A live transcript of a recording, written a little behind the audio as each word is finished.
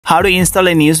How to install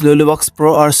and use Lulubox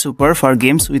Pro or Super for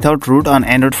games without root on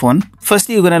Android phone.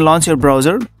 Firstly, you're gonna launch your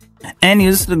browser and you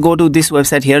just go to this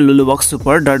website here,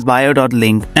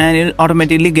 luluboxsuper.bio.link, and you'll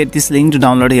automatically get this link to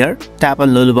download here. Tap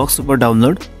on Lulubox Super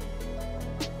download.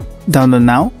 Download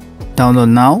now. Download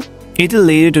now. It will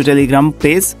lead you to Telegram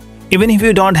page. Even if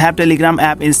you don't have Telegram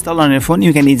app installed on your phone,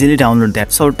 you can easily download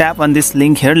that. So tap on this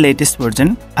link here, latest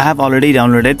version. I have already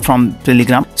downloaded from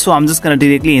Telegram. So I'm just gonna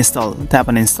directly install. Tap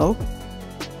on install.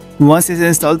 Once it's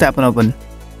installed, tap on open.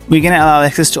 We can allow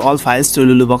access to all files to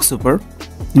Lulubox Super.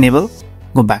 Enable.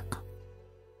 Go back.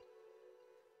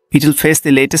 It will face the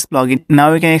latest plugin.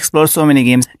 Now you can explore so many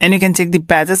games and you can check the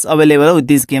patches available with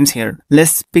these games here.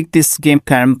 Let's pick this game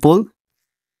Carom Pool.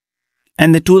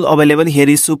 And the tool available here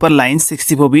is Super Line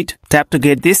 64-bit. Tap to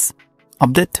get this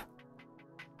update.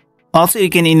 Also, you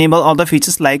can enable all the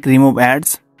features like remove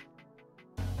ads.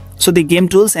 So the game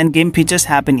tools and game features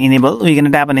have been enabled. We're gonna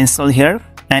tap on install here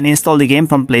and install the game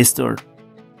from Play Store.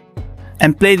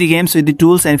 And play the games with the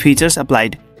tools and features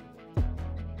applied.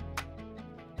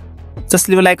 Just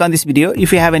leave a like on this video.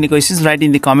 If you have any questions, write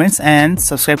in the comments and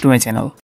subscribe to my channel.